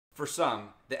For some,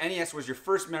 the NES was your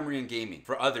first memory in gaming.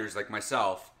 For others, like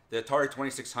myself, the Atari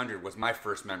 2600 was my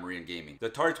first memory in gaming. The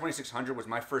Atari 2600 was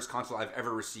my first console I've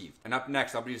ever received. And up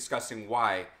next, I'll be discussing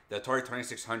why the Atari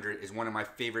 2600 is one of my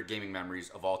favorite gaming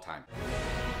memories of all time.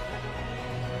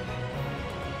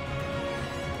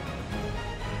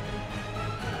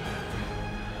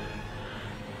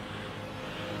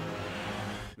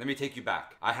 Let me take you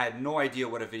back. I had no idea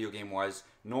what a video game was,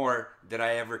 nor did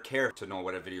I ever care to know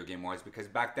what a video game was, because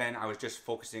back then I was just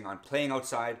focusing on playing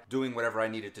outside, doing whatever I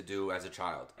needed to do as a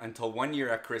child. Until one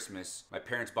year at Christmas, my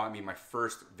parents bought me my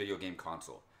first video game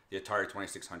console, the Atari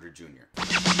 2600 Junior.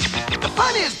 The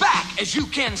fun is back, as you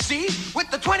can see, with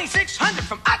the 2600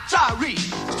 from ATARI.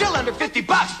 Still under 50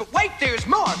 bucks, but wait, there's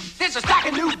more. There's a stack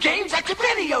of new games at your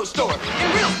video store.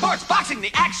 In real sports boxing,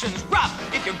 the action's rough.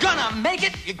 If you're gonna make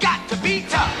it, you got to be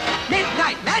tough.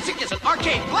 Midnight Magic is an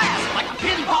arcade blast. Like a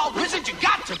pinball wizard, you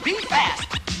got to be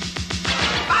fast.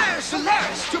 Fire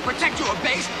Solaris to protect your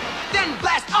base, then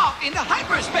blast off into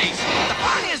hyperspace. The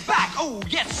fun is back, oh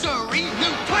yes sirree.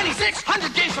 New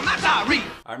 2600 games from Atari.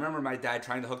 I remember my dad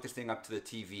trying to hook this thing up to the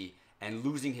TV and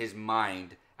losing his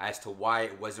mind as to why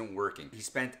it wasn't working. He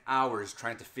spent hours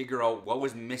trying to figure out what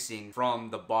was missing from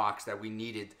the box that we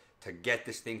needed to get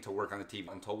this thing to work on the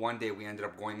TV, until one day we ended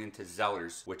up going into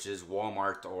Zellers, which is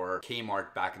Walmart or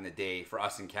Kmart back in the day for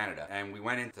us in Canada. And we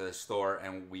went into the store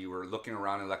and we were looking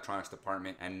around the electronics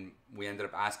department, and we ended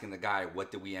up asking the guy, what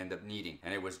did we end up needing?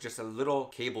 And it was just a little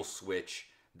cable switch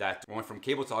that went from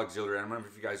cable to auxiliary. I remember,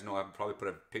 if you guys know, I'll probably put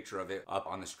a picture of it up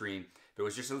on the screen. But it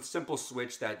was just a simple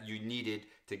switch that you needed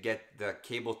to get the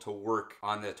cable to work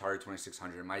on the Atari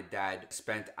 2600. My dad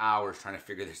spent hours trying to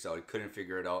figure this out. He couldn't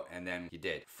figure it out, and then he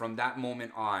did. From that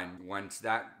moment on, once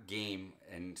that game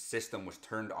and system was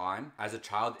turned on, as a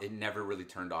child, it never really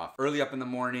turned off. Early up in the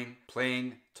morning,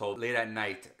 playing till late at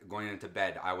night, going into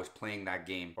bed, I was playing that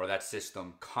game or that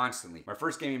system constantly. My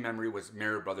first gaming memory was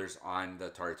Mario Brothers on the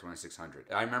Atari 2600.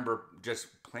 I remember just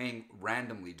playing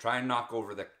randomly, trying to knock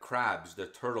over the crabs, the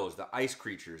turtles, the ice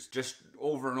creatures, just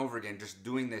over and over again, just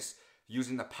doing this,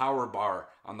 using the power bar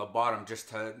on the bottom just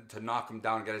to knock them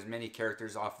down, get as many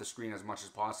characters off the screen as much as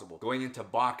possible. Going into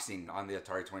boxing on the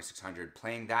Atari 2600,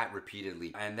 playing that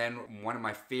repeatedly. And then one of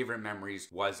my favorite memories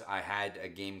was I had a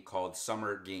game called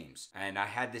Summer Games. And I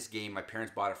had this game, my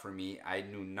parents bought it for me. I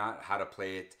knew not how to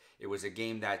play it. It was a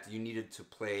game that you needed to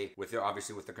play with,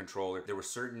 obviously with the controller. There were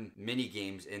certain mini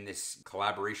games in this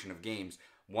collaboration of games.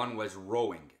 One was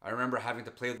rowing. I remember having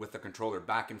to play with the controller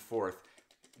back and forth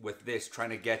with this,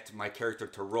 trying to get my character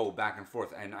to row back and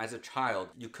forth. And as a child,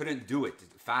 you couldn't do it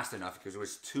fast enough because it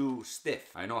was too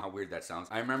stiff. I know how weird that sounds.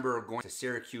 I remember going to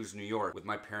Syracuse, New York with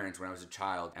my parents when I was a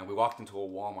child, and we walked into a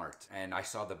Walmart, and I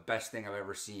saw the best thing I've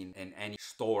ever seen in any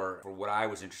store for what I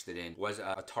was interested in was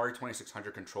a Atari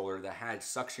 2600 controller that had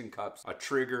suction cups, a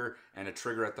trigger, and a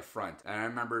trigger at the front. And I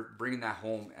remember bringing that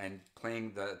home and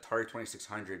playing the Atari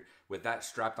 2600 with that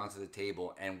strapped onto the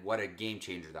table, and what a game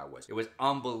changer that was. It was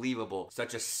unbelievable.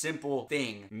 Such a simple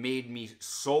thing made me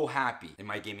so happy in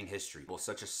my gaming history. Well,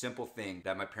 such a simple thing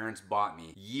that my parents bought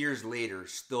me years later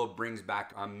still brings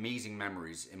back amazing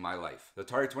memories in my life. The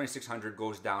Atari 2600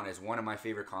 goes down as one of my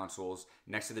favorite consoles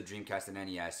next to the Dreamcast and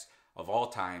NES of all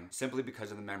time, simply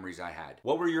because of the memories I had.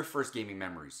 What were your first gaming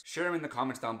memories? Share them in the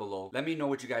comments down below. Let me know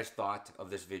what you guys thought of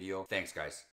this video. Thanks,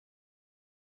 guys.